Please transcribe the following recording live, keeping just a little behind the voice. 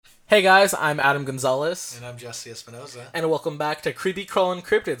Hey guys, I'm Adam Gonzalez. And I'm Jesse Espinoza. And welcome back to Creepy Crawlin'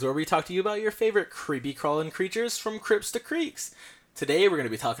 Cryptids, where we talk to you about your favorite creepy crawling creatures from crypts to creeks. Today we're going to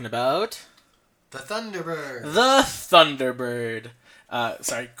be talking about... The Thunderbird. The Thunderbird.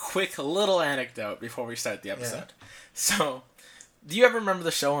 Quick little anecdote before we start the episode. Yeah. So, do you ever remember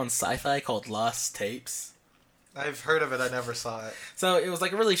the show on Sci-Fi called Lost Tapes? I've heard of it, I never saw it. So it was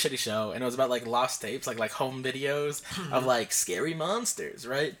like a really shitty show, and it was about like lost tapes, like home videos of like scary monsters,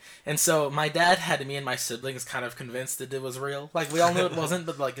 right? And so my dad had me and my siblings kind of convinced that it was real. Like we all knew it wasn't,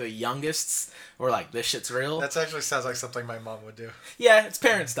 but like the youngest were like, "This shit's real." That actually sounds like something my mom would do. Yeah, it's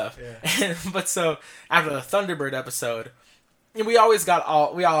parent stuff. Yeah. But so after the Thunderbird episode, and we always got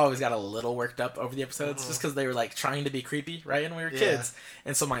a little worked up over the episodes just because they were like trying to be creepy, right? And we were kids,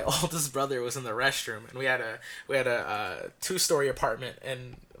 and so my oldest brother was in the restroom, and we had a 2-story apartment,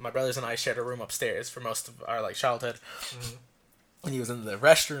 and my brothers and I shared a room upstairs for most of our like childhood. And he was in the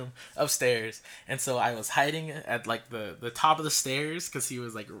restroom upstairs, and so I was hiding at like the top of the stairs because he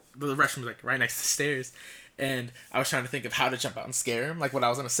was like the restroom was like right next to the stairs. And I was trying to think of how to jump out and scare him, like what I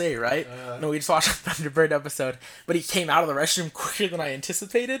was going to say, right? No, we just watched a Thunderbird episode, but he came out of the restroom quicker than I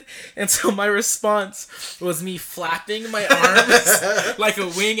anticipated, and so my response was me flapping my arms like a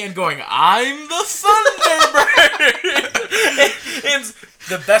wing and going, "I'm the Thunderbird!" and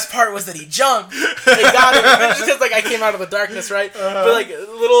the best part was that he jumped. They got him just because like I came out of the darkness, right? But like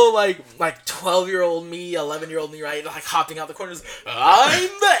little like 12-year-old me, 11-year-old me, right? Like hopping out the corners, and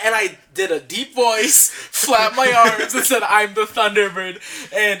I did a deep voice, flapped my arms, and said, "I'm the Thunderbird."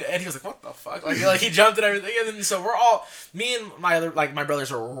 And he was like, "What the fuck?" Like he jumped and everything, and then so we're all me and my brothers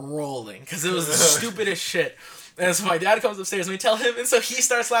were rolling because it was the stupidest shit. And so my dad comes upstairs and we tell him, and so he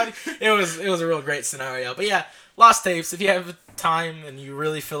starts laughing. It was a real great scenario. But yeah, Lost Tapes. If you have time and you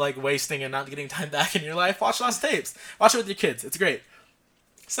really feel like wasting and not getting time back in your life, watch Lost Tapes. Watch it with your kids. It's great.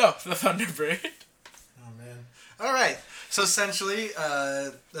 So, the Thunderbird. Oh, man. All right. So, essentially,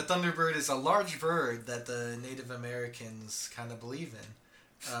 the Thunderbird is a large bird that the Native Americans kind of believe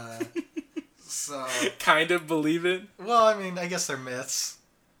in. So... Kind of believe it? Well, I mean, I guess they're myths.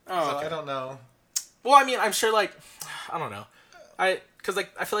 Oh, so okay. I don't know. Well, I mean, I'm sure, like... I don't know. Because,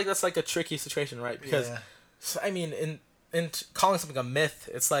 like, I feel like that's, like, a tricky situation, right? Because, I mean, in calling something a myth,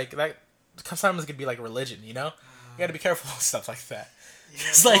 it's like, that sometimes it could be, like, religion, you know? You gotta be careful with stuff like that. Yeah,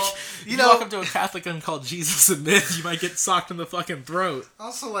 It's like, you walk up to a Catholic and call Jesus a myth, you might get socked in the fucking throat.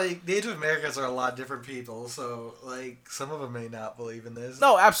 Also, like, Native Americans are a lot of different people, so, like, some of them may not believe in this.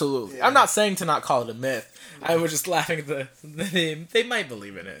 No, absolutely. Yeah. I'm not saying to not call it a myth. I was just laughing at the name. They might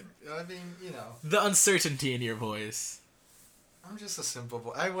believe in it. I mean, you know. The uncertainty in your voice. I'm just a simple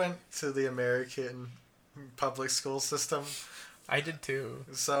boy. I went to the American public school system, I did too.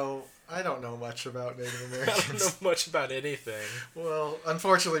 so I don't know much about Native I don't Americans. know much about anything. Well,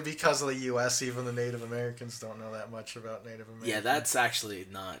 unfortunately, because of the U.S., even the Native Americans don't know that much about Native Americans. Yeah, that's actually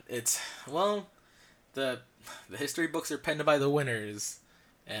not. It's, well, the history books are penned by the winners,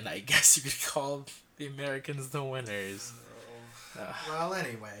 and I guess you could call the Americans the winners. Well,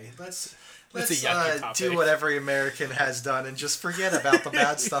 anyway, let's a yucky topic. do what every American has done and just forget about the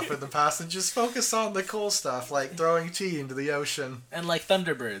bad stuff in the past and just focus on the cool stuff, like throwing tea into the ocean. And like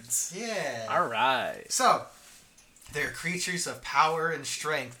Thunderbirds. Yeah. Alright. So, they're creatures of power and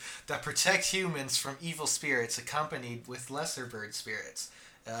strength that protect humans from evil spirits accompanied with lesser bird spirits.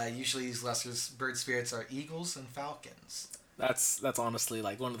 Usually these lesser bird spirits are eagles and falcons. That's honestly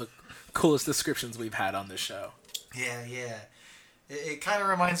like one of the coolest descriptions we've had on this show. Yeah. It kind of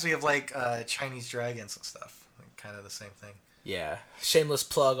reminds me of like Chinese dragons and stuff. Like, kind of the same thing. Yeah. Shameless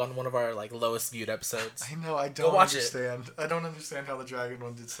plug on one of our like lowest viewed episodes. I know, I Go don't watch understand. I don't understand how the dragon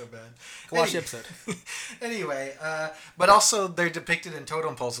one did so bad. Go watch the episode. Anyway, but also they're depicted in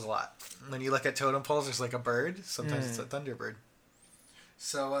totem poles a lot. When you look at totem poles, there's like a bird. Sometimes it's a thunderbird.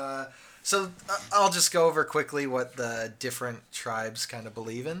 So I'll just go over quickly what the different tribes kind of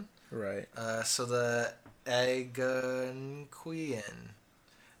believe in. Right. So the Algonquian.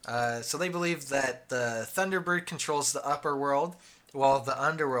 So they believe that the Thunderbird controls the upper world, while the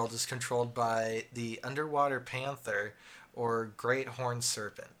underworld is controlled by the underwater panther or great horned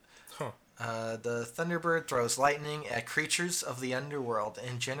serpent. Huh. The Thunderbird throws lightning at creatures of the underworld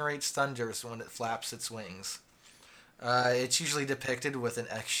and generates thunders when it flaps its wings. It's usually depicted with an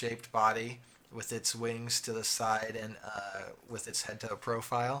X-shaped body, with its wings to the side and with its head to a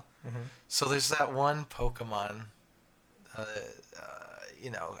profile. Mm-hmm. So there's that one Pokemon,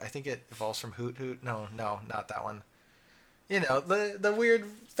 I think it evolves from Hoot Hoot. No, not that one. The weird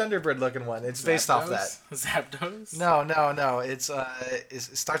Thunderbird looking one. It's based off that. Zapdos? No. It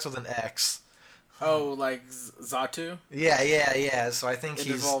starts with an X. Oh, like Zatu? Yeah. So I think It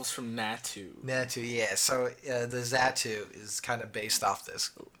he's evolves from Natu. Natu. Yeah. So the Zatu is kind of based off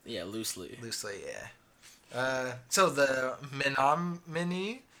this Yeah, loosely. loosely. Yeah. So the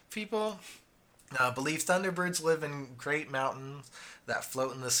Menominee people believe thunderbirds live in great mountains that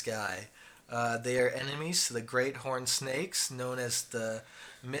float in the sky. They are enemies to the great horned snakes known as the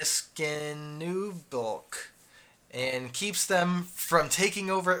Miskenubulk, and keeps them from taking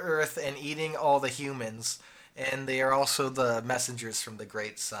over Earth and eating all the humans. And they are also the messengers from the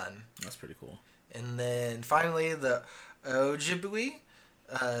Great Sun. That's pretty cool. And then finally, the Ojibwe.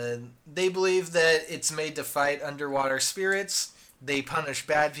 They believe that it's made to fight underwater spirits. They punish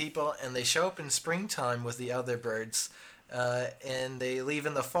bad people, and they show up in springtime with the other birds. And they leave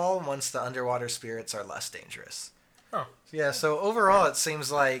in the fall once the underwater spirits are less dangerous. Oh. Yeah, so overall it seems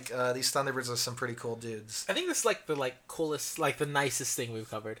like these Thunderbirds are some pretty cool dudes. I think this is like the coolest, like the nicest thing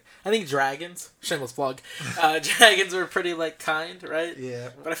we've covered. I think dragons, shameless plug, dragons are pretty like kind, right?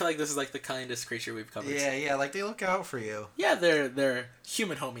 Yeah. But I feel like this is like the kindest creature we've covered. Yeah, like they look out for you. Yeah, they're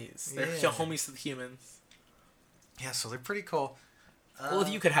human homies. They're Yeah. homies to the humans. Yeah, so they're pretty cool. Well, if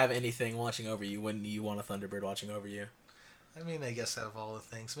you could have anything watching over you, wouldn't you want a Thunderbird watching over you? I mean, I guess out of all the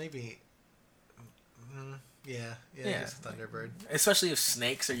things, maybe... Yeah, I guess a Thunderbird. Especially if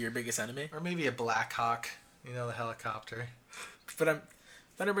snakes are your biggest enemy. Or maybe a Black Hawk, the helicopter. But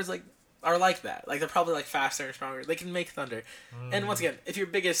Thunderbirds are like that. Like they're probably like faster and stronger. They can make thunder. And once again, if your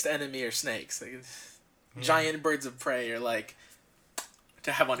biggest enemy are snakes, giant birds of prey are like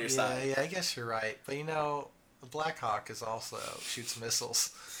to have on your side. Yeah, I guess you're right. But the Black Hawk is also shoots missiles.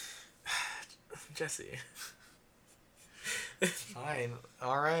 Jesse. Fine.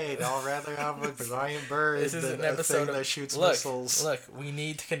 All right. I'll rather have a giant bird This is than an episode that shoots missiles. Look, we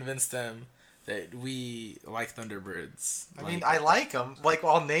need to convince them that we like Thunderbirds. I mean, I like them. Like,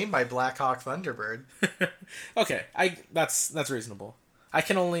 I'll name my Black Hawk Thunderbird. Okay, that's reasonable. I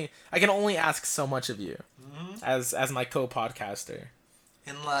can only ask so much of you as my co-podcaster.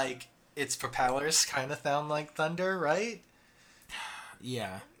 And its propellers kind of sound like thunder, right?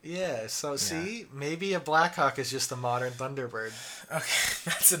 Yeah. Yeah, so see, maybe a Blackhawk is just a modern Thunderbird. Okay,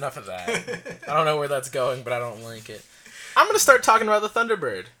 that's enough of that. I don't know where that's going, but I don't like it. I'm going to start talking about the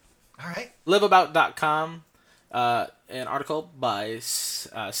Thunderbird. All right. Liveabout.com, an article by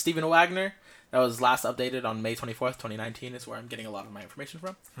Stephen Wagner that was last updated on May 24th, 2019 is where I'm getting a lot of my information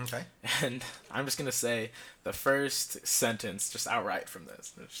from. Okay. And I'm just going to say the first sentence just outright from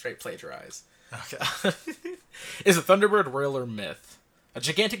this, straight plagiarize. Okay. Is a Thunderbird real or myth? A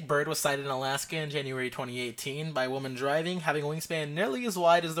gigantic bird was sighted in Alaska in January 2018 by a woman driving, having a wingspan nearly as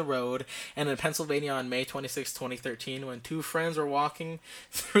wide as the road, and in Pennsylvania on May 26, 2013, when two friends were walking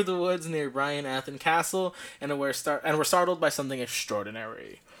through the woods near Bryan Athyn Castle and were startled by something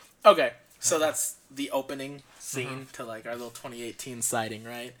extraordinary. Okay, so that's the opening scene to our little 2018 sighting,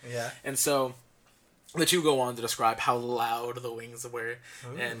 right? Yeah. And so the two go on to describe how loud the wings were,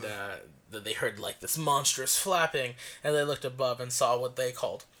 and that they heard this monstrous flapping, and they looked above and saw what they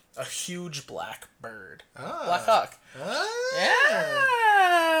called a huge black bird. Black Hawk.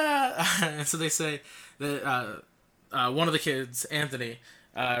 Yeah! And so they say that one of the kids, Anthony,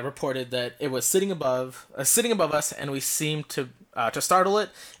 reported that it was sitting above us, and we seemed to startle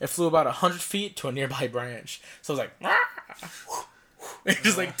it. It flew about 100 feet to a nearby branch. So it was it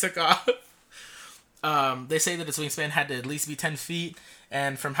just took off. They say that its wingspan had to at least be 10 feet,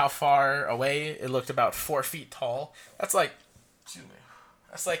 and from how far away, it looked about 4 feet tall. That's like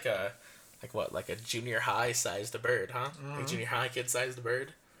a junior high sized bird, huh? Like junior high kid sized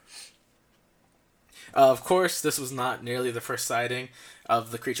bird. Of course, this was not nearly the first sighting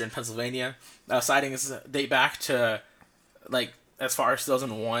of the creature in Pennsylvania. Sightings date back to as far as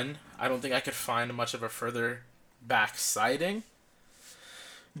 2001. I don't think I could find much of a further back sighting.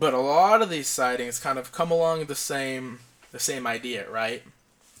 But a lot of these sightings kind of come along the same idea, right?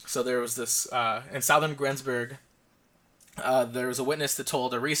 So there was this in southern Greensburg. There was a witness that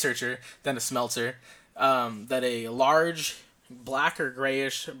told a researcher, Dennis Smeltzer, that a large black or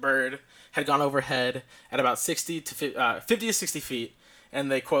grayish bird had gone overhead at about 50 to 60 feet, and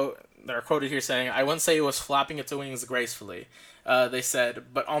they're quoted here saying, "I wouldn't say it was flapping its wings gracefully." They said,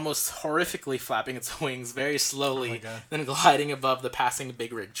 but almost horrifically flapping its wings very slowly, then gliding above the passing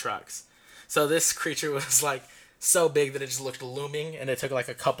big rig trucks. So this creature was so big that it just looked looming, and it took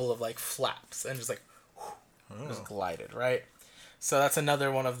a couple of flaps and just just glided, right? So that's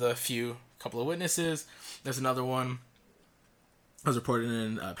another one of the couple of witnesses. There's another one that was reported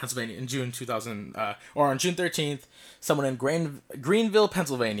in Pennsylvania in June 2000, or on June 13th. Someone in Greenville,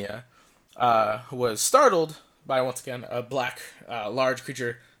 Pennsylvania, was startled by, once again, a black, large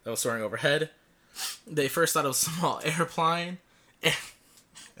creature that was soaring overhead. they first thought it was a small airplane.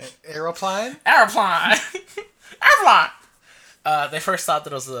 Aeroplane? Airplane! Airplane! They first thought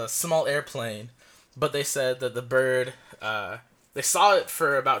that it was a small airplane, but they said that the bird, they saw it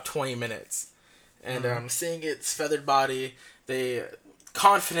for about 20 minutes. And seeing its feathered body, they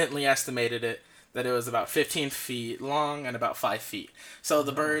confidently estimated it that it was about 15 feet long and about 5 feet. So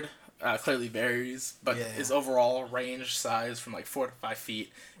the bird clearly varies, but its overall range size from like 4 to 5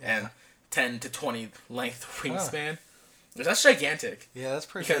 feet and 10 to 20 length wingspan. That's gigantic. Yeah, that's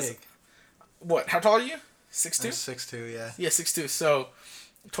pretty big. What? How tall are you? 6'2"? 6'2", yeah. Yeah, 6'2". So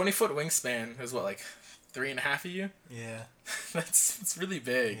 20-foot wingspan is what, like 3.5 of you? Yeah. It's really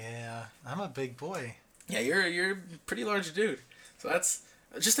big. Yeah, I'm a big boy. Yeah, you're a pretty large dude. So that's,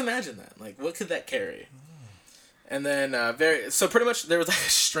 just imagine that. Like, what could that carry? And then so pretty much there was like a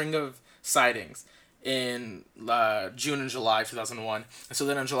string of sightings in June and July 2001. And so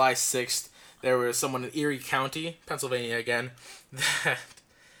then on July 6th, there was someone in Erie County, Pennsylvania again,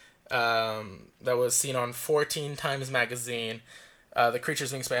 that was seen on 14 Times Magazine. The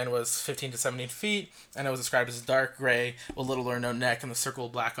creature's wingspan was 15 to 17 feet, and it was described as dark gray, with little or no neck and the circle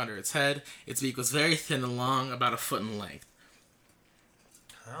of black under its head. Its beak was very thin and long, about a foot in length.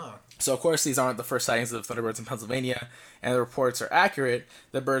 Oh. So, of course, these aren't the first sightings of thunderbirds in Pennsylvania, and the reports are accurate.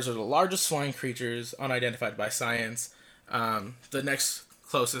 The birds are the largest flying creatures unidentified by science. The next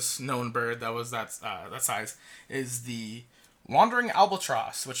closest known bird that was that size is the wandering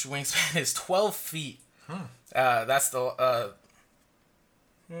albatross, which wingspan is 12 feet. That's the...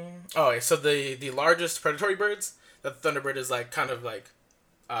 so the largest predatory birds that the thunderbird is like kind of like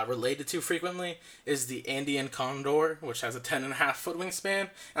related to frequently is the Andean condor, which has a 10.5 foot wingspan,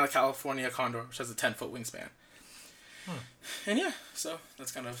 and the California condor, which has a 10-foot wingspan. And yeah, so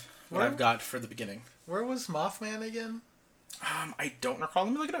that's kind of what I've got for the beginning. Where was Mothman again? I don't recall.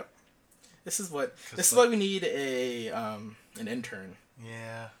 Let me look it up. This is why we need an intern.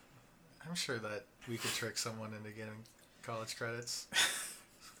 Yeah, I'm sure that we could trick someone into getting college credits.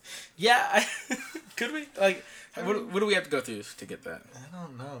 Yeah, could we? Like, what do we have to go through to get that? I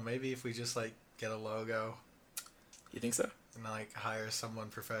don't know. Maybe if we just like get a logo. You think so? And like hire someone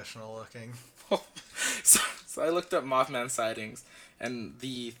professional looking. So I looked up Mothman sightings, and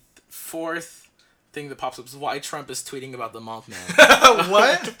the fourth thing that pops up is why Trump is tweeting about the Mothman.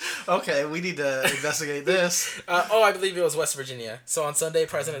 What? Okay, we need to investigate this. I believe it was West Virginia. So on Sunday,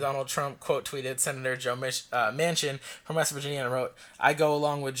 President Donald Trump quote tweeted Senator Joe Manchin from West Virginia and wrote, "I go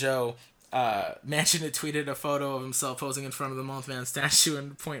along with Joe." Manchin had tweeted a photo of himself posing in front of the Mothman statue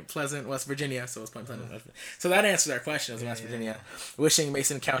in Point Pleasant, West Virginia. So it was Point Pleasant, West Virginia. So that answers our question. It was West Virginia. Wishing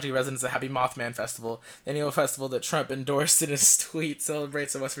Mason County residents a happy Mothman Festival. The annual festival that Trump endorsed in his tweet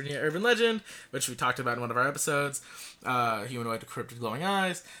celebrates a West Virginia urban legend, which we talked about in one of our episodes. Humanoid with cryptid glowing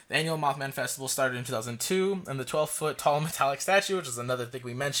eyes. The annual Mothman Festival started in 2002, and the 12-foot tall metallic statue, which is another thing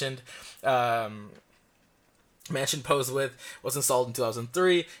we mentioned, Manchin posed with, was installed in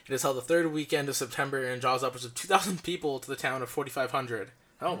 2003. It is held the third weekend of September and draws upwards of 2,000 people to the town of 4,500.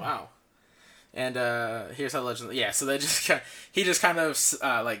 Oh, wow. And here's how the legend... Yeah, so he just kind of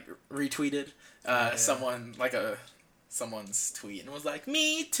like retweeted someone's tweet and was like,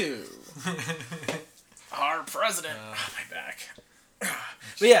 "Me too." Our president. My back.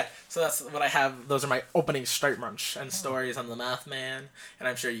 But yeah, so that's what I have. Those are my opening statements and stories on the Mothman, and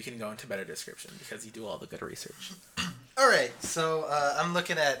I'm sure you can go into better description because you do all the good research. All right, so I'm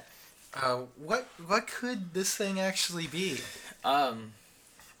looking at what could this thing actually be? A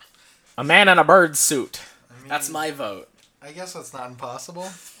man in a bird suit. I mean, that's my vote. I guess that's not impossible.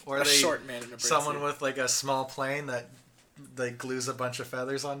 Or a short man in a bird someone suit. With like a small plane that glues a bunch of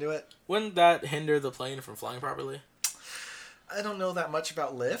feathers onto it. Wouldn't that hinder the plane from flying properly? I don't know that much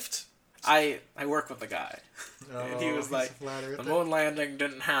about lift. I work with the guy. And he was like, the moon landing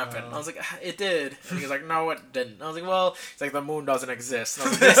didn't happen. I was like, it did. And he was like, no, it didn't. I was like, well, it's like the moon doesn't exist. And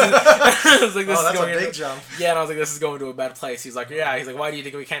I was like, this is that's going a big jump. Yeah, and I was like, this is going to a bad place. He's like, yeah. He's like, why do you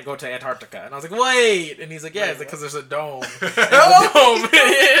think we can't go to Antarctica? And I was like, wait. And he's like, yeah. It's like, because there's a dome. Oh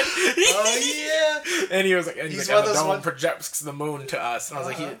yeah. And he was like, and the dome projects the moon to us. And I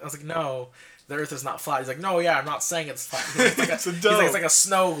was like, no. The Earth is not flat. He's like, no, yeah, I'm not saying it's flat. He's like, it's like a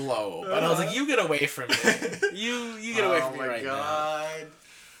snow globe. And I was like, you get away from me. You get away from me right now. Oh my god.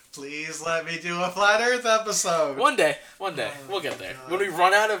 Please let me do a Flat Earth episode. One day. We'll get there. God. When we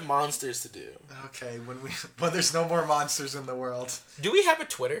run out of monsters to do. Okay, when there's no more monsters in the world. Do we have a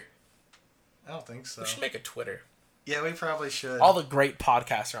Twitter? I don't think so. We should make a Twitter. Yeah, we probably should. All the great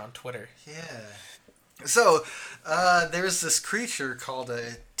podcasts are on Twitter. Yeah. So, there's this creature called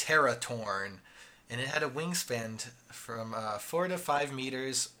a Teratorn, and it had a wingspan from 4 to 5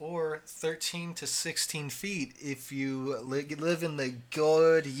 meters or 13 to 16 feet if you live in the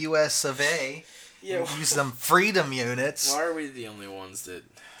good U.S. of A. Yeah. Use them freedom units. Why are we the only ones that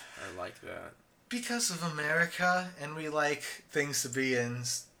are like that? Because of America, and we like things to be in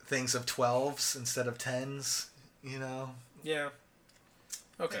things of 12s instead of 10s, you know? Yeah.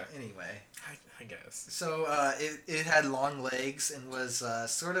 Okay. Anyway. I guess. So it had long legs and was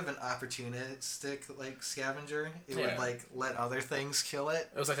sort of an opportunistic like scavenger. It would like let other things kill it.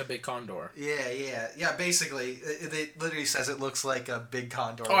 It was like a big condor. Yeah. Basically, it literally says it looks like a big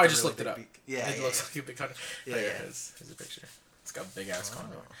condor. Oh, I just looked it up. It looks like a big condor. Yeah, Here's a picture. It's got a big ass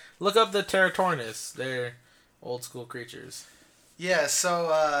condor. Look up the Pterotornis. They're old school creatures. Yeah.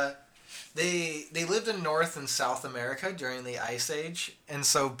 So. They lived in North and South America during the Ice Age, and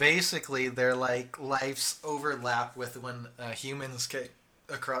so basically their like lives overlap with when humans came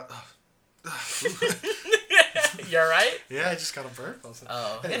across. You're right. Yeah, I just got a burp.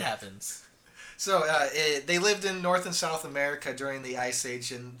 It happens. So they lived in North and South America during the Ice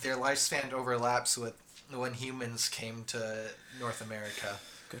Age, and their lifespan overlaps with when humans came to North America.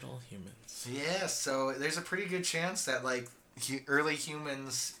 Good old humans. Yeah, so there's a pretty good chance that like early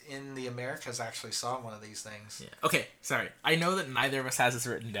humans in the Americas actually saw one of these things. Yeah. Okay, sorry. I know that neither of us has this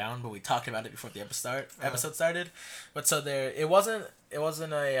written down, but we talked about it before the episode started. But so it wasn't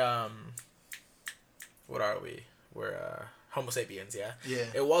a what are we? We're Homo sapiens, yeah? Yeah.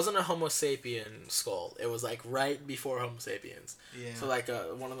 It wasn't a Homo sapien skull. It was like right before Homo sapiens. Yeah. So like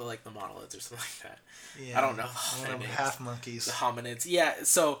one of the like the monoliths or something like that. Yeah. I don't know. One of them half monkeys. The hominids. Yeah,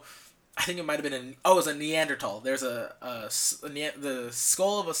 so I think it might have been it was a Neanderthal. There's the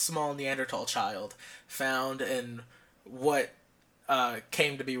skull of a small Neanderthal child found in what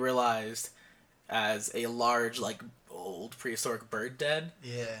came to be realized as a large, like, old prehistoric bird den.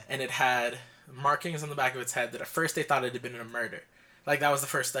 Yeah. And it had markings on the back of its head that at first they thought it had been a murder. Like, that was the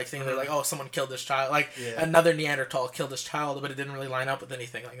first like thing. They're like, oh, someone killed this child. Like, another Neanderthal killed this child, but it didn't really line up with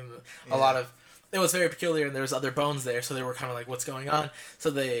anything. Like, a lot of... It was very peculiar, and there was other bones there, so they were kind of like, what's going on?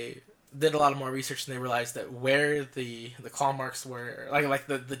 So they did a lot of more research, and they realized that where the claw marks were, like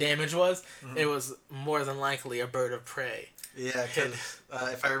the damage was, it was more than likely a bird of prey. Yeah, because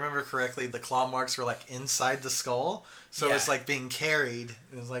if I remember correctly, the claw marks were like inside the skull, so it's like being carried.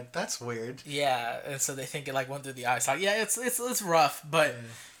 It was like, that's weird. Yeah, and so they think it like went through the eye. So yeah, it's rough, but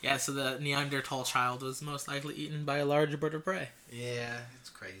so the Neanderthal child was most likely eaten by a large bird of prey. Yeah, it's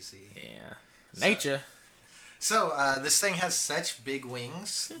crazy. Yeah, nature. So, this thing has such big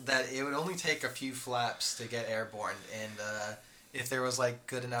wings that it would only take a few flaps to get airborne, and if there was, like,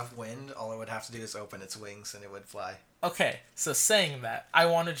 good enough wind, all it would have to do is open its wings and it would fly. Okay, so saying that, I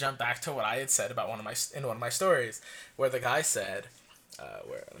want to jump back to what I had said about one of my stories, where the guy said,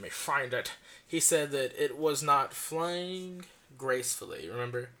 let me find it, he said that it was not flying gracefully,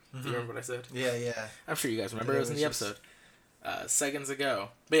 remember? Do you remember what I said? Yeah. I'm sure you guys remember, it was in the episode. Seconds ago.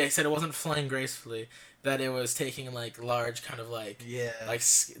 But yeah, he said it wasn't flying gracefully, that it was taking like large kind of like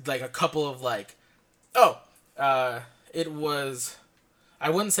like a couple of like it was,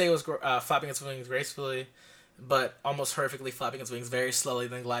 I wouldn't say it was flapping its wings gracefully, but almost perfectly flapping its wings very slowly,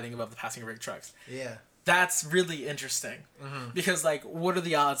 then gliding above the passing rig trucks. Yeah. That's really interesting because like what are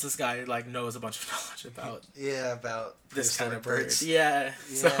the odds this guy like knows a bunch of knowledge about about this kind of bird. birds.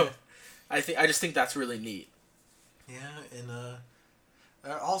 So I just think that's really neat. Yeah, and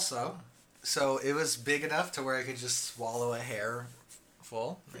also, so it was big enough to where I could just swallow a hair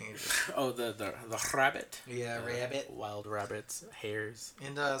full. Oh, the rabbit. Yeah, rabbit. Wild rabbits, hares.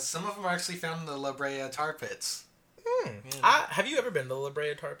 And some of them are actually found in the La Brea tar pits. Yeah. Have you ever been to the La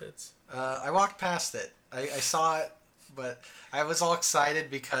Brea tar pits? I walked past it. I saw it, but I was all excited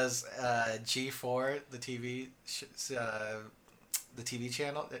because G4, the TV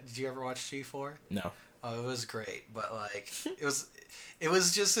channel. Did you ever watch G4? No. Oh, it was great, but like it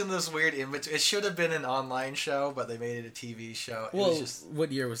was just in this weird image. It should have been an online show, but they made it a TV show.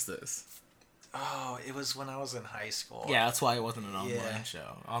 What year was this? Oh, it was when I was in high school. Yeah, that's why it wasn't an online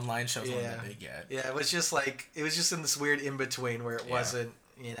show. Online shows weren't that big yet. Yeah, it was just in this weird in between where it wasn't,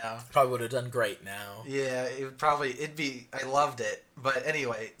 you know. Probably would have done great now. Yeah, I loved it. But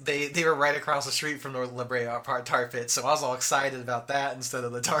anyway, they were right across the street from the La Brea tar pits, so I was all excited about that instead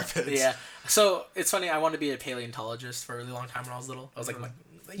of the tar pits. Yeah. So, it's funny, I wanted to be a paleontologist for a really long time when I was little. I was like,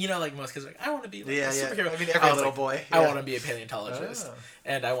 you know, like most kids are like, I want to be like a superhero. I mean, every little boy. I want to be a paleontologist. Oh.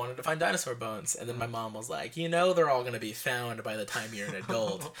 And I wanted to find dinosaur bones. And then my mom was like, you know, they're all going to be found by the time you're an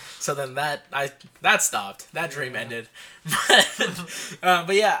adult. So then that stopped. That dream ended.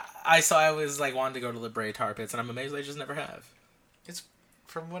 But yeah, I was like wanting to go to La Brea tar pits, and I'm amazed I just never have. It's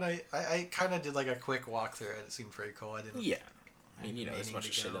from what I kind of did like a quick walkthrough. It seemed pretty cool. I didn't. Yeah. I mean, there's a bunch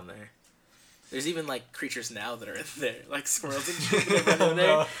of shit in there. There's even, like, creatures now that are in there. Like, squirrels and shit that have been in there.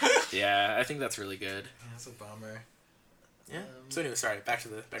 No. Yeah, I think that's really good. Yeah, that's a bummer. Yeah. So anyway, sorry. Back to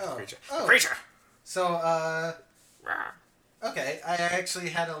the creature. Oh. Creature! So, okay, I actually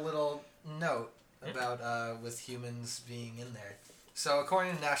had a little note about with humans being in there. So,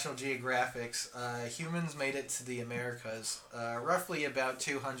 according to National Geographic's, humans made it to the Americas roughly about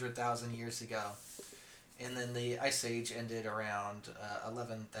 200,000 years ago. And then the Ice Age ended around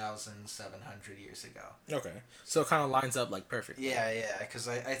 11,700 years ago. Okay. So it kind of lines up, like, perfectly. Yeah, because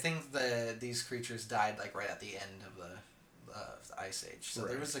I think these creatures died, like, right at the end of the Ice Age. So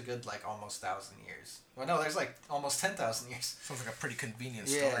there was a good, like, almost 1,000 years. Well, no, there's, like, almost 10,000 years. Sounds like a pretty convenient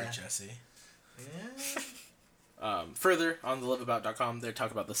story, Jesse. Yeah. Further, on the liveabout.com, they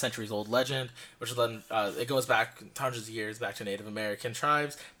talk about the centuries-old legend, which then it goes back hundreds of years, back to Native American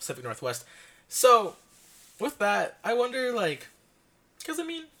tribes, Pacific Northwest. So, with that, I wonder, like, because, I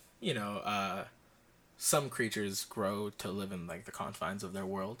mean, some creatures grow to live in, like, the confines of their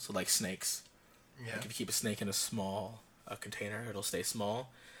world. So, like, snakes. Yeah. Like, if you keep a snake in a small container, it'll stay small.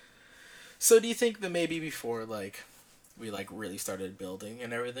 So, do you think that maybe before, like, we, like, really started building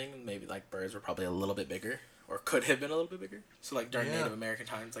and everything, maybe, like, birds were probably a little bit bigger? Or could have been a little bit bigger? So, like, during Native American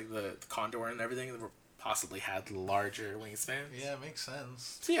times, like, the condor and everything possibly had larger wingspans. Yeah, it makes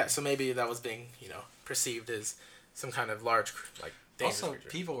sense. So, yeah, so maybe that was being, perceived as some kind of large, like, dangerous Also, creature.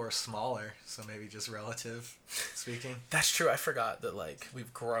 people were smaller, so maybe just relative speaking. That's true. I forgot that, like,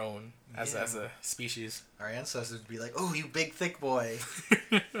 we've grown as a species. Our ancestors would be like, "Oh, you big thick boy."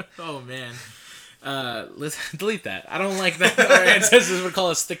 Oh, man. Let's delete that. I don't like that our ancestors would call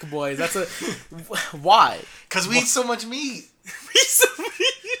us thick boys. That's why? Because we eat so much meat.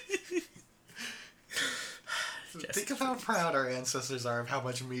 Think of how proud our ancestors are of how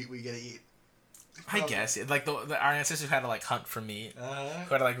much meat we get to eat. I guess. Like, our ancestors had to, like, hunt for meat. Who Uh-huh.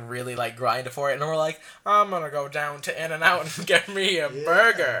 had to, like, really, like, grind for it. And we're like, I'm gonna go down to In-N-Out and get me a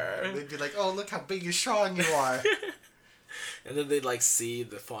burger. They'd be like, "Oh, look how big and strong you are." And then they'd, like, see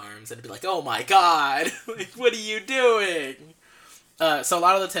the farms and be like, oh my god, like, what are you doing? So a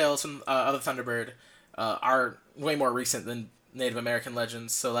lot of the tales from of the Thunderbird are way more recent than Native American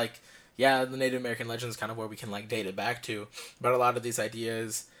legends. So, like, yeah, the Native American legends is kind of where we can, like, date it back to. But a lot of these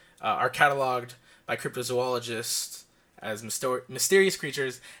ideas are cataloged by cryptozoologists as mysterious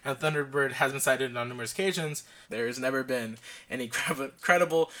creatures, and the Thunderbird has been cited on numerous occasions. There has never been any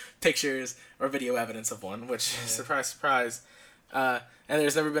credible pictures or video evidence of one, which, surprise, surprise. And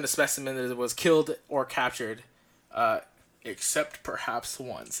there's never been a specimen that was killed or captured, except perhaps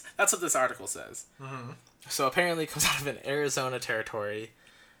once. That's what this article says. Mm-hmm. So apparently it comes out of an Arizona territory,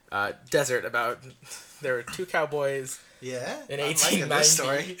 desert about... There were two cowboys... Yeah, In I'm 1890. liking this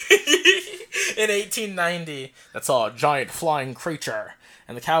story. In 1890, that's all, a giant flying creature.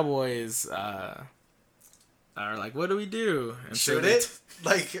 And the cowboys are like, what do we do? And so Shoot it?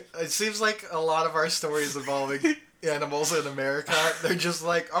 Like, it seems like a lot of our stories involving animals in America, they're just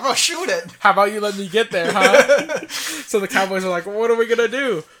like, I'm gonna shoot it. How about you let me get there, huh? So the cowboys are like, what are we gonna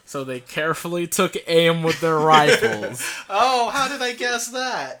do? So they carefully took aim with their rifles. Oh, how did I guess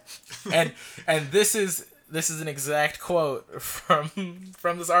that? And this is an exact quote from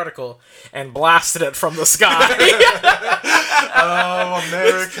this article, and blasted it from the sky. Oh,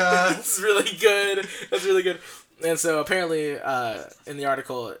 America. That's really good. That's really good. And so apparently, in the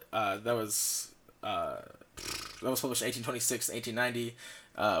article, that was published in 1826,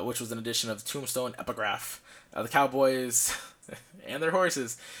 1890, which was an edition of the Tombstone Epigraph. The cowboys and their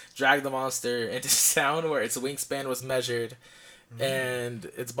horses dragged the monster into town, where its wingspan was measured, and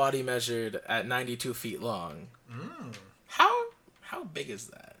its body measured at 92 feet long. How big is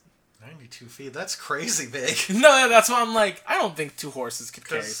that? 92 feet. That's crazy big. No, that's why I'm like, I don't think two horses could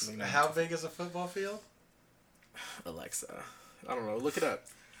carry something. How big is a football field? Alexa, I don't know. Look it up.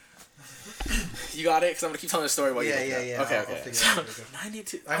 You got it? Because I'm gonna keep telling the story while you look it up. Yeah. Okay. So,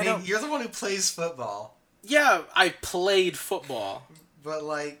 92. I mean, you're the one who plays football, Yeah, I played football. but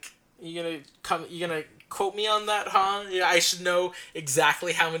like, You gonna quote me on that, huh? Yeah, I should know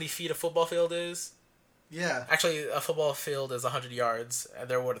exactly how many feet a football field is. yeah. Actually, a football field is 100 yards. And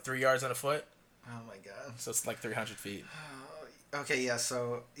they're 3 yards in a foot, Oh my god. so it's like 300 feet. Okay, yeah.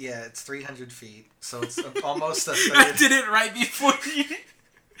 So yeah, it's 300 feet. So it's almost a I third. did it right before you.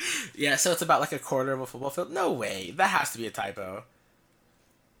 Yeah, so it's about like a quarter of a football field. No way, that has to be a typo.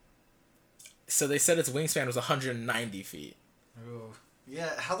 So they said its wingspan was 190 feet. Ooh. Yeah,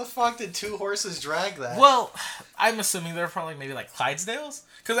 how the fuck did 2 horses drag that? Well, I'm assuming they're probably maybe like Clydesdales.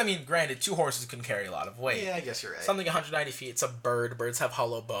 Because, I mean, granted, 2 horses can carry a lot of weight. Yeah, I guess you're right. Something 190 feet, it's a bird. Birds have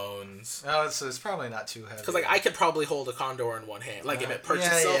hollow bones. Oh, so it's probably not too heavy. Because, like, I could probably hold a condor in one hand. Like, if it perches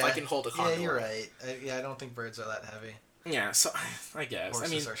itself, I can hold a condor. Yeah, you're right. I don't think birds are that heavy. Yeah, so, I guess.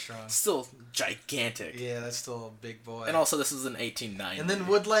 Horses are strong. Still gigantic. Yeah, that's still a big boy. And also, this is in 1890. And then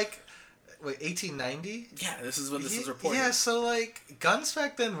would, like... Wait, 1890? Yeah, this is when this is reported. Yeah, so, like, guns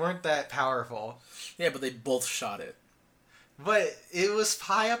back then weren't that powerful. Yeah, but they both shot it. But it was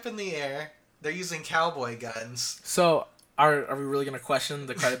high up in the air. They're using cowboy guns. So, are we really going to question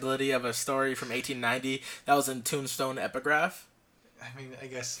the credibility of a story from 1890 that was in Tombstone Epigraph? I mean, I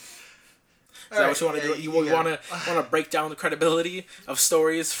guess... Is that what you want to do? You want to break down the credibility of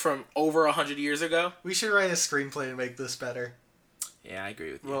stories from over 100 years ago? We should write a screenplay to make this better. Yeah, I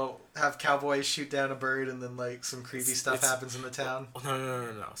agree with you. We'll have cowboys shoot down a bird and then, like, some creepy stuff happens in the town.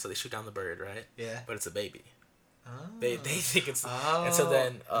 No. So they shoot down the bird, right? Yeah. But it's a baby. Oh. They think it's... Oh. And so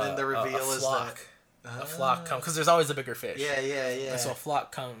then the reveal is that... A flock comes, because there's always a bigger fish. Yeah. And so a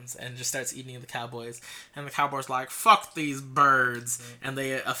flock comes and just starts eating the cowboys. And the cowboys like, fuck these birds. Mm-hmm. And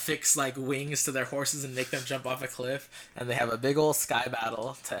they affix, like, wings to their horses and make them jump off a cliff. And they have a big old sky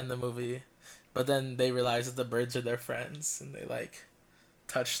battle to end the movie. But then they realize that the birds are their friends. And they, like,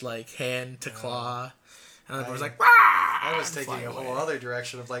 touch, like, hand to claw. And the bird's like, rah! I was taking a whole other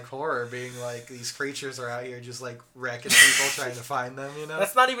direction of, like, horror, being like, these creatures are out here just, like, wrecking people trying to find them, you know?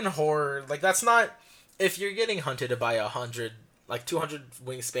 That's not even horror. Like, that's not... If you're getting hunted by 200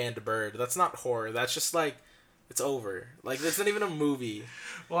 wingspan bird, that's not horror. That's just, like, it's over. Like, it's not even a movie.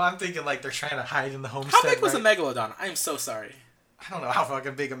 Well, I'm thinking, like, they're trying to hide in the homestead. How big was a megalodon? I'm so sorry. I don't know how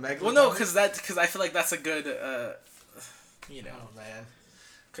fucking big a megalodon Well, no, because I feel like that's a good, you know. Oh, man.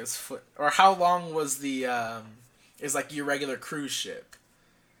 Or how long was the, is, like, your regular cruise ship?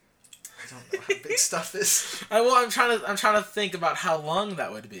 I don't know how big stuff is. I'm trying to think about how long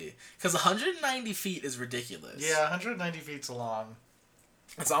that would be, because 190 feet is ridiculous. Yeah, 190 feet's long.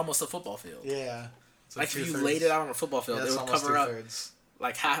 It's almost a football field. Yeah. Like if you laid it out on a football field, it would cover up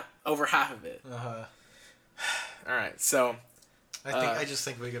like over half of it. Uh-huh. All right, so I just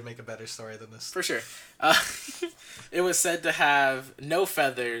think we could make a better story than this. For sure. It was said to have no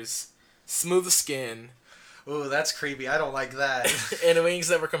feathers, smooth skin. Ooh, that's creepy. I don't like that. And wings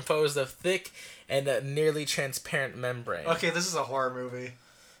that were composed of thick and nearly transparent membrane. Okay, this is a horror movie.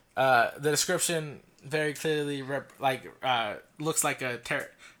 The description very clearly looks like a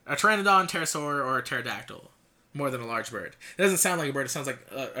pteranodon, pterosaur, or a pterodactyl, more than a large bird. It doesn't sound like a bird. It sounds like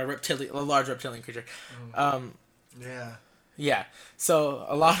a large reptilian creature. Yeah. So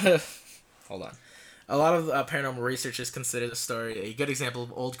a lot of paranormal researchers consider the story a good example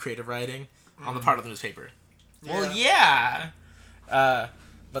of old creative writing on the part of the newspaper. Yeah. Well, yeah.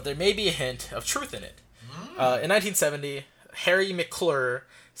 But there may be a hint of truth in it. In 1970, Harry McClure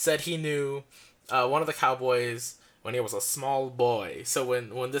said he knew one of the cowboys when he was a small boy. So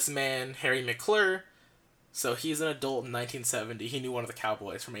when this man, Harry McClure, so he's an adult in 1970, he knew one of the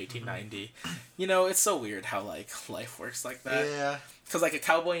cowboys from 1890. You know, it's so weird how, like, life works like that. Yeah. Because, like, a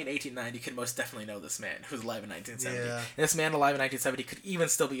cowboy in 1890 could most definitely know this man who's alive in 1970. Yeah. And this man alive in 1970 could even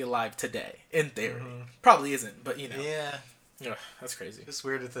still be alive today, in theory. Probably isn't, but, you know. Yeah. Ugh, that's crazy. It's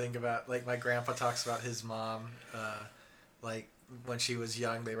weird to think about. Like, my grandpa talks about his mom, like, when she was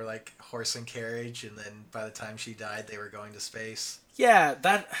young, they were, like, horse and carriage, and then by the time she died, they were going to space. Yeah,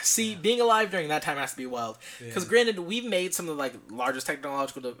 being alive during that time has to be wild. Because granted, we've made some of the, like, largest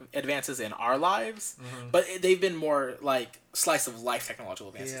technological advances in our lives, but they've been more, like, slice of life technological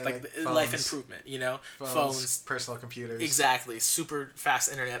advances. like life improvement, you know? Phones. Personal computers. Exactly. Super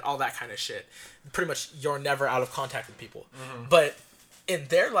fast internet, all that kind of shit. Pretty much, you're never out of contact with people. But in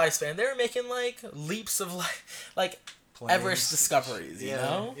their lifespan, they were making, like, leaps of, like planes. Everest discoveries, you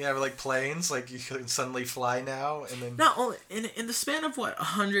know? Yeah, like planes, like you can suddenly fly now, and then... Not only, in the span of,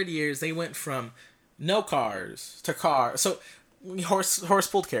 100 years, they went from no cars to cars. So,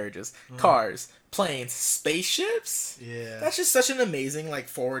 horse-pulled carriages, cars, planes, spaceships? Yeah. That's just such an amazing, like,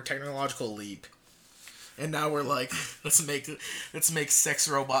 forward technological leap. And now we're like, let's make sex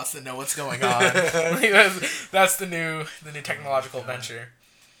robots that know what's going on. That's the new technological venture.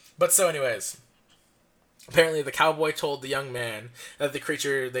 But so anyways... Apparently, the cowboy told the young man that the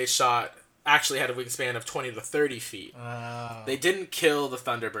creature they shot actually had a wingspan of 20 to 30 feet. Oh. They didn't kill the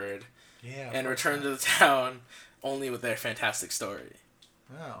Thunderbird and returned to the town only with their fantastic story.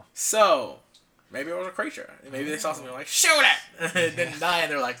 Oh. So, maybe it was a creature. Maybe they saw something like, shoot it! It didn't die,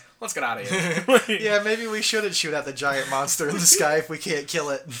 and they're like, let's get out of here. Yeah, maybe we shouldn't shoot at the giant monster in the sky if we can't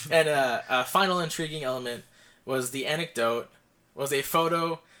kill it. And a final intriguing element was the anecdote was a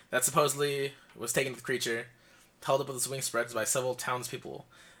photo that supposedly was taken of the creature, held up with its wing spreads by several townspeople.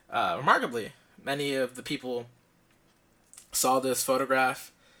 Remarkably, many of the people saw this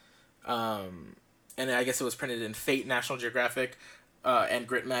photograph, and I guess it was printed in Fate, National Geographic, and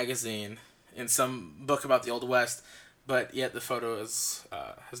Grit magazine in some book about the Old West, but yet the photo has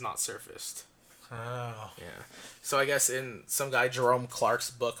not surfaced. Oh. Yeah. So I guess in some guy Jerome Clark's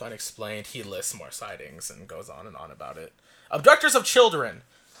book Unexplained, he lists more sightings and goes on and on about it. Abductors of children.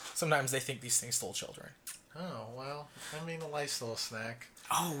 Sometimes they think these things stole children. Oh, well, I mean, a nice little snack.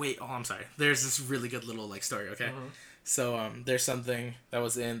 Oh, wait. Oh, I'm sorry. There's this really good little, like, story, okay? Mm-hmm. So, there's something that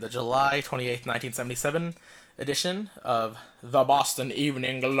was in the July 28th, 1977 edition of the Boston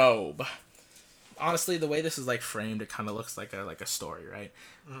Evening Globe. Honestly, the way this is, like, framed, it kind of looks like a story, right?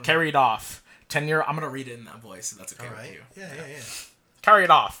 Mm. Carried off. I'm going to read it in that voice, if that's okay with you. Yeah.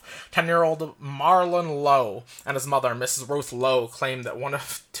 Carried off. 10-year-old Marlon Lowe and his mother, Mrs. Ruth Lowe, claimed that one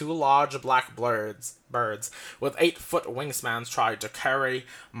of two large black birds with 8-foot wingspans tried to carry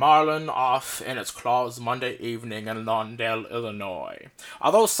Marlon off in its claws Monday evening in Lawndale, Illinois.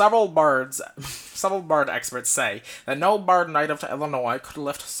 Although several bird experts say that no bird native to Illinois could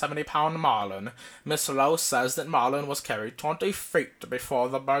lift 70-pound Marlon, Miss Lowe says that Marlon was carried 20 feet before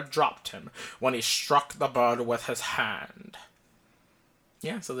the bird dropped him when he struck the bird with his hand.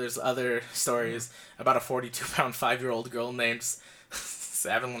 Yeah, so there's other stories about a 42-pound 5-year-old girl named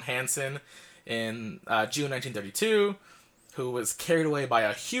Evelyn Hansen in June 1932, who was carried away by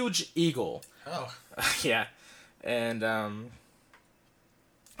a huge eagle. Oh. Yeah, and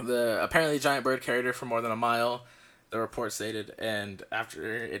the apparently giant bird carried her for more than a mile, the report stated, and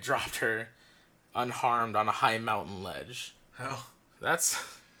after it dropped her unharmed on a high mountain ledge. Oh.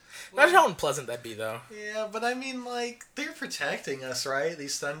 Imagine how unpleasant that'd be, though. Yeah, but I mean, like, they're protecting us, right?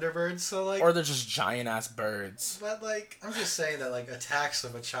 These thunderbirds, so, like... Or they're just giant-ass birds. But, like, I'm just saying that, like, attacks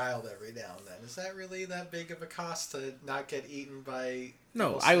of a child every now and then, is that really that big of a cost to not get eaten by...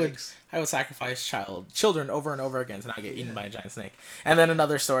 No, I would sacrifice children over and over again to not get eaten by a giant snake. And then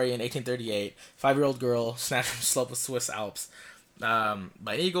another story in 1838, 5-year-old girl snatched from the slope of Swiss Alps by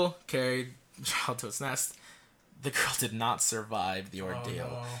an eagle, carried child to its nest. The girl did not survive the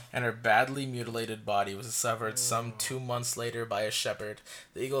ordeal, and her badly mutilated body was discovered some 2 months later by a shepherd.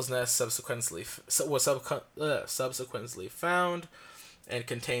 The eagle's nest subsequently found and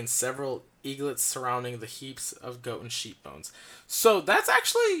contained several eaglets surrounding the heaps of goat and sheep bones. So that's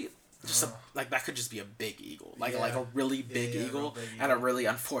actually just that could just be a big eagle, like a really big eagle, and a really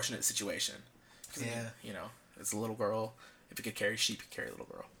unfortunate situation. Yeah, it's a little girl. If it could carry sheep, it could carry a little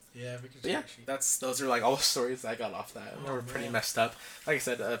girl. Yeah, those are like all the stories I got off that. They were pretty messed up. Like I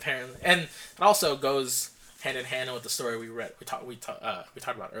said, apparently, and it also goes hand in hand with the story we read. We talked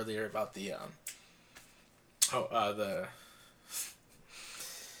about earlier about the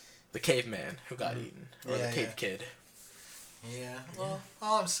caveman who got eaten, or the cave kid. Yeah. Well,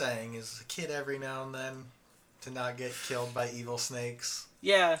 all I'm saying is a kid every now and then to not get killed by evil snakes.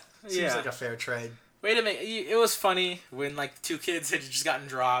 Yeah. Seems like a fair trade. Wait a minute, it was funny when, like, 2 kids had just gotten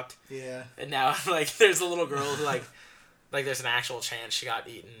dropped. Yeah. And now, like, there's a little girl who, like, there's an actual chance she got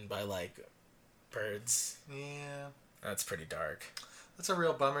eaten by, like, birds. Yeah. That's pretty dark. That's a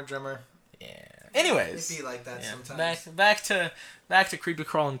real bummer, drummer. Yeah. Anyways. It'd be like that sometimes. Back to Creepy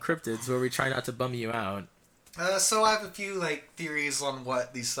Crawling Cryptids, where we try not to bum you out. So I have a few, like, theories on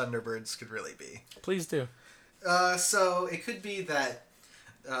what these thunderbirds could really be. Please do. So it could be that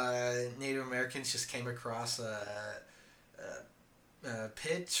Native Americans just came across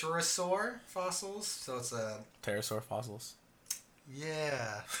pterosaur fossils. So it's a... Pterosaur fossils.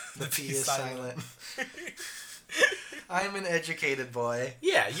 Yeah. The P is silent. I'm an educated boy.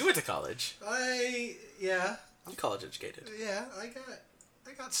 Yeah, you went to college. Yeah. I'm college educated. Yeah, I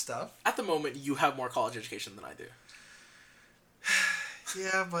got stuff. At the moment, you have more college education than I do.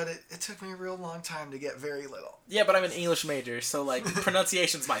 Yeah, but it took me a real long time to get very little. Yeah, but I'm an English major, so, like,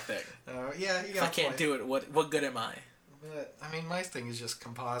 pronunciation's my thing. Yeah, you got If I can't do it, what good am I? But, I mean, my thing is just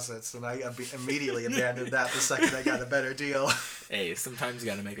composites, and I immediately abandoned that the second I got a better deal. Hey, sometimes you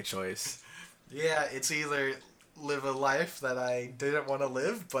gotta make a choice. Yeah, it's either live a life that I didn't want to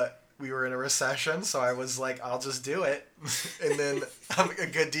live, but we were in a recession, so I was like, I'll just do it. And then a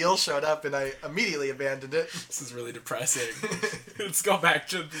good deal showed up, and I immediately abandoned it. This is really depressing. Let's go back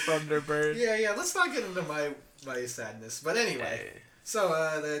to Thunderbird. Yeah, let's not get into my sadness. But anyway, so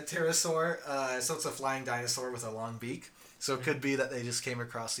the pterosaur, so it's a flying dinosaur with a long beak. So it could be that they just came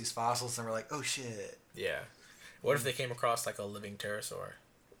across these fossils and were like, oh shit. Yeah. What if they came across like a living pterosaur?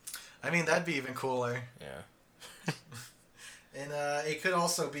 I mean, that'd be even cooler. Yeah. And it could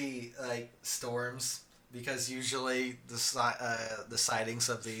also be like storms. because usually the sightings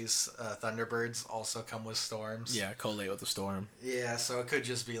of these Thunderbirds also come with storms. Yeah, collate with the storm. Yeah, so it could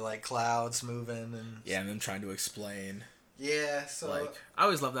just be like clouds moving and. Yeah, and then trying to explain. Yeah, so like I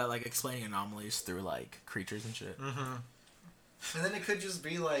always love that, like explaining anomalies through like creatures and shit. Mm-hmm. And then it could just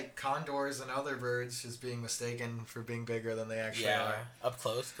be like condors and other birds just being mistaken for being bigger than they actually are. Up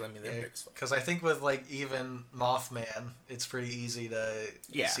close. Cause I mean, they're big as fuck. Because I think with like even Mothman, it's pretty easy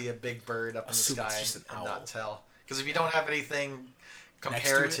to see a big bird up in the sky and not tell. Because if you don't have anything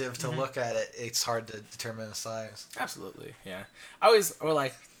comparative to look at it, it's hard to determine the size. Absolutely, yeah. I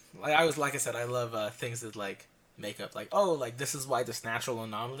said, I love things that like make up like, oh, like this is why this natural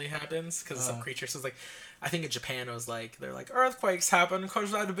anomaly happens because some creatures is like. I think in Japan it was like they're like earthquakes happen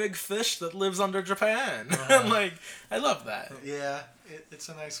because of a big fish that lives under Japan. And like I love that. Yeah, it's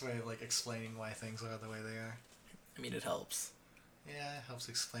a nice way of like explaining why things are the way they are. I mean, it helps. Yeah, it helps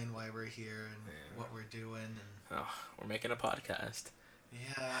explain why we're here and what we're doing. And we're making a podcast.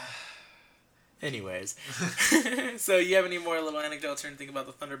 Yeah. Anyways, so you have any more little anecdotes or anything about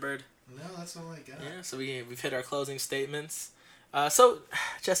the Thunderbird? No, that's all I got. Yeah, so we've hit our closing statements. So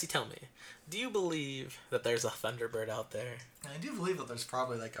Jesse, tell me. Do you believe that there's a Thunderbird out there? I do believe that there's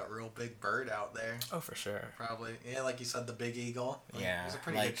probably like a real big bird out there. Oh, for sure. Probably. Yeah, like you said, the big eagle. Like, yeah. There's a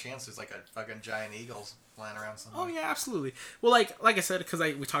pretty good chance there's like a fucking giant eagle flying around somewhere. Oh, yeah, absolutely. Well, like I said, because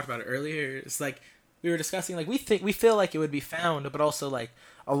we talked about it earlier, it's like we were discussing, like we feel like it would be found, but also like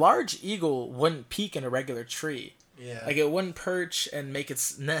a large eagle wouldn't peak in a regular tree. Yeah. Like it wouldn't perch and make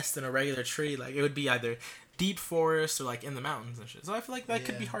its nest in a regular tree. Like it would be either deep forest or like in the mountains and shit. So I feel like that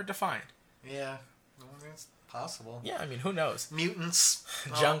could be hard to find. Yeah. It's possible. Yeah, I mean, who knows? Mutants.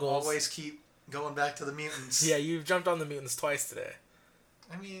 Jungles. Always keep going back to the mutants. Yeah, you've jumped on the mutants twice today.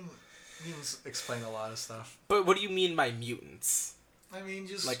 I mean, mutants explain a lot of stuff. But what do you mean by mutants? I mean,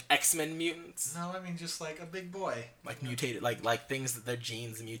 just... Like X-Men mutants? No, I mean, just like a big boy. Like mutated, like things that their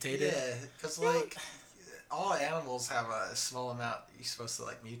genes mutated? Yeah, because like, all animals have a small amount you're supposed to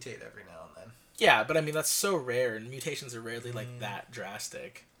like mutate every now and then. Yeah, but I mean, that's so rare, and mutations are rarely like that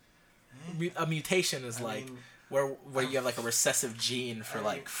drastic. A mutation is where you have like a recessive gene for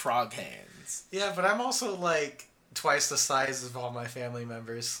like frog hands. Yeah, but I'm also like twice the size of all my family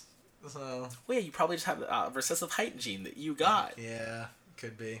members. So. Well, yeah, you probably just have a recessive height gene that you got. Yeah,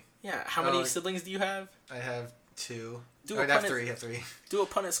 could be. Yeah, how many siblings do you have? I have 2. I have 3. Do a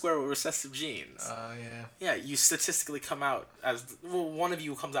Punnett square with recessive genes. Oh, yeah. Yeah, you statistically come out as... Well, one of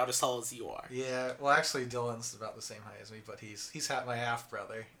you comes out as tall as you are. Yeah, well, actually, Dylan's about the same height as me, but he's my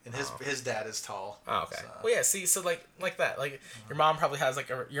half-brother, and his dad is tall. Oh, okay. So. Well, yeah, see, so like that. Like, your mom probably has,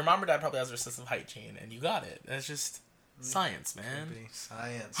 your mom or dad probably has a recessive height gene, and you got it. It's just... Science, man. Could be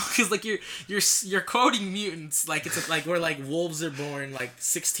science. Because like you're quoting mutants like it's like where like wolves are born like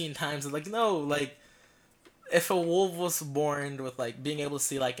 16 times. And like no, like if a wolf was born with like being able to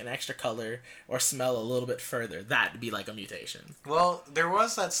see like an extra color or smell a little bit further, that'd be like a mutation. Well, there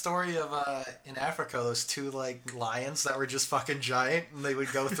was that story of in Africa those 2 like lions that were just fucking giant and they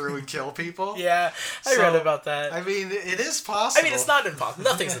would go through and kill people. Yeah, I read about that. I mean, it is possible. I mean, it's not impossible.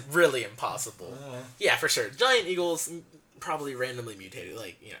 Nothing's really impossible. Yeah, for sure. Giant eagles probably randomly mutated,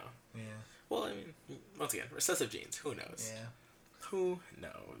 like, you know. Yeah. Well, I mean, once again, recessive genes. Who knows? Yeah. Who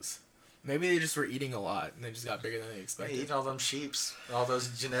knows? Maybe they just were eating a lot and they just got bigger than they expected. Eating all them sheeps. All those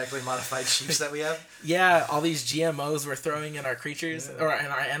genetically modified sheeps that we have. Yeah, all these GMOs we're throwing in our creatures, or in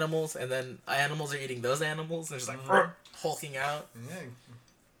our animals, and then animals are eating those animals, and they're just like, hulking out. Yeah.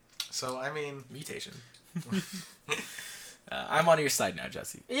 So, I mean... Mutation. I'm on your side now,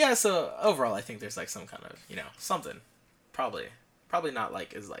 Jesse. Yeah, so overall, I think there's like some kind of, something. Probably not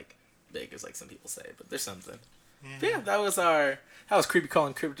like as like big as like some people say, but there's something. Yeah. But yeah, that was Creepy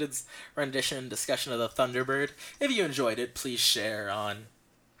Calling Cryptids rendition discussion of the Thunderbird. If you enjoyed it, please share on.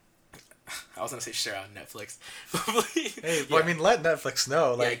 I was gonna say share on Netflix. Hey, well, I mean, let Netflix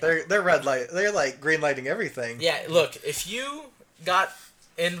know. Like they're red light. They're like green lighting everything. Yeah, look, if you got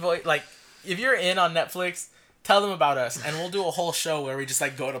if you're in on Netflix, tell them about us, and we'll do a whole show where we just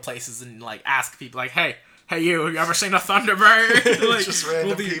like go to places and like ask people like, hey, you ever seen a Thunderbird? Like, just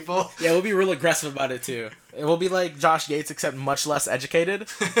random people. Yeah, we'll be real aggressive about it too. It will be like Josh Gates, except much less educated,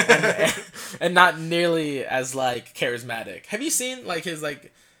 and not nearly as like charismatic. Have you seen like his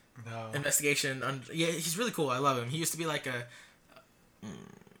like investigation? Yeah, he's really cool. I love him. He used to be like a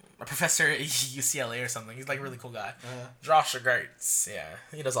professor at UCLA or something. He's like a really cool guy. Josh Gates. Yeah,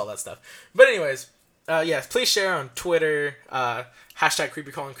 he does all that stuff. But anyways. Yes, please share on Twitter, hashtag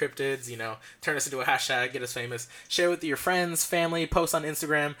CreepyCallingCryptids, turn us into a hashtag, get us famous. Share with your friends, family, post on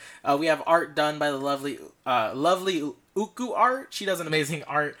Instagram. We have art done by the lovely Uku Art. She does an amazing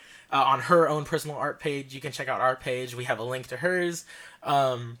art. on her own personal art page. You can check out our page. We have a link to hers. We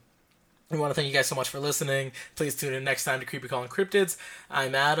want to thank you guys so much for listening. Please tune in next time to Creepy Calling Cryptids.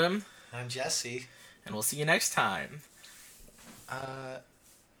 I'm Adam. I'm Jesse. And we'll see you next time.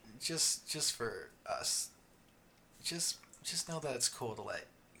 Just for us, just know that it's cool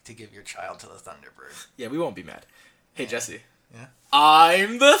to give your child to the Thunderbird. Yeah, we won't be mad. Hey, Jesse. Yeah.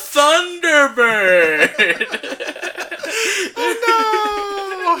 I'm the Thunderbird!